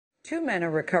Two men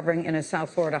are recovering in a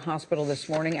South Florida hospital this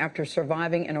morning after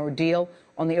surviving an ordeal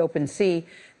on the open sea.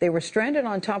 They were stranded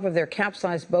on top of their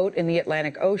capsized boat in the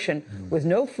Atlantic Ocean with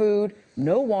no food,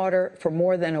 no water for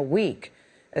more than a week.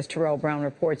 As Terrell Brown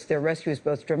reports, their rescue is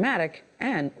both dramatic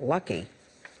and lucky.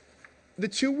 The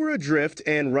two were adrift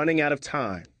and running out of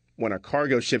time when a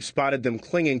cargo ship spotted them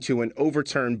clinging to an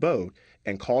overturned boat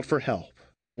and called for help.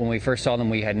 When we first saw them,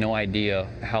 we had no idea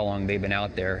how long they'd been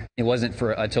out there. It wasn't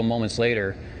until moments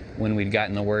later when we'd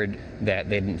gotten the word that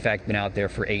they'd in fact been out there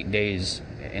for 8 days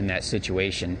in that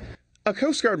situation. A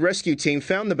Coast Guard rescue team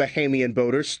found the Bahamian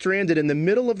boaters stranded in the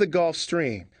middle of the Gulf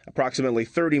Stream, approximately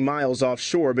 30 miles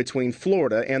offshore between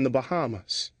Florida and the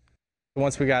Bahamas.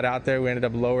 Once we got out there, we ended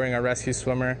up lowering our rescue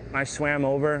swimmer. I swam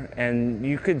over, and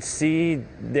you could see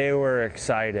they were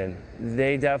excited.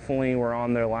 They definitely were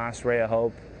on their last ray of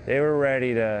hope. They were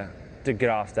ready to get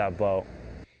off that boat.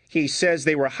 He says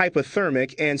they were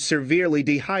hypothermic and severely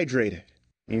dehydrated.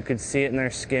 You could see it in their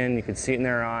skin, you could see it in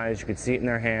their eyes, you could see it in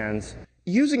their hands.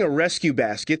 Using a rescue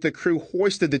basket, the crew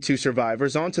hoisted the two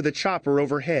survivors onto the chopper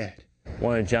overhead.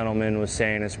 One of the gentlemen was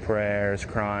saying his prayers,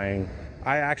 crying.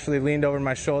 I actually leaned over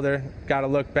my shoulder, got a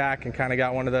look back, and kind of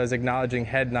got one of those acknowledging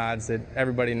head nods that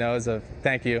everybody knows of.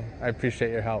 Thank you. I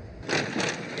appreciate your help.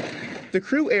 The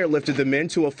crew airlifted the men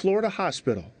to a Florida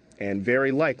hospital and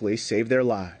very likely saved their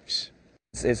lives.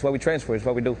 It's what we train for. It's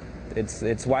what we do.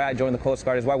 It's why I joined the Coast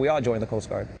Guard. It's why we all joined the Coast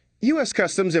Guard. U.S.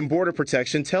 Customs and Border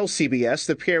Protection tells CBS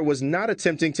the pair was not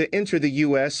attempting to enter the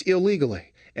U.S.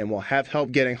 illegally and will have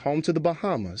help getting home to the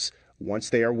Bahamas once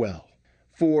they are well.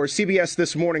 For CBS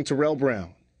This Morning, Terrell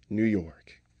Brown, New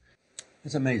York.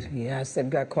 It's amazing. Yes, they've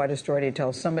got quite a story to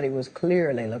tell. Somebody was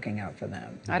clearly looking out for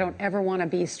them. I don't ever want to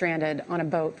be stranded on a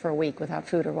boat for a week without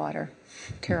food or water.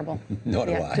 Terrible. Nor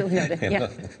do I. Duly noted. Yeah.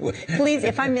 Please,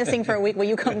 if I'm missing for a week, will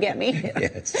you come get me?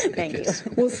 Yes. Thank you.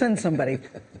 We'll send somebody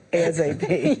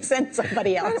ASAP. Send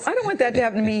somebody else. I don't want that to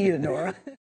happen to me either, Nora.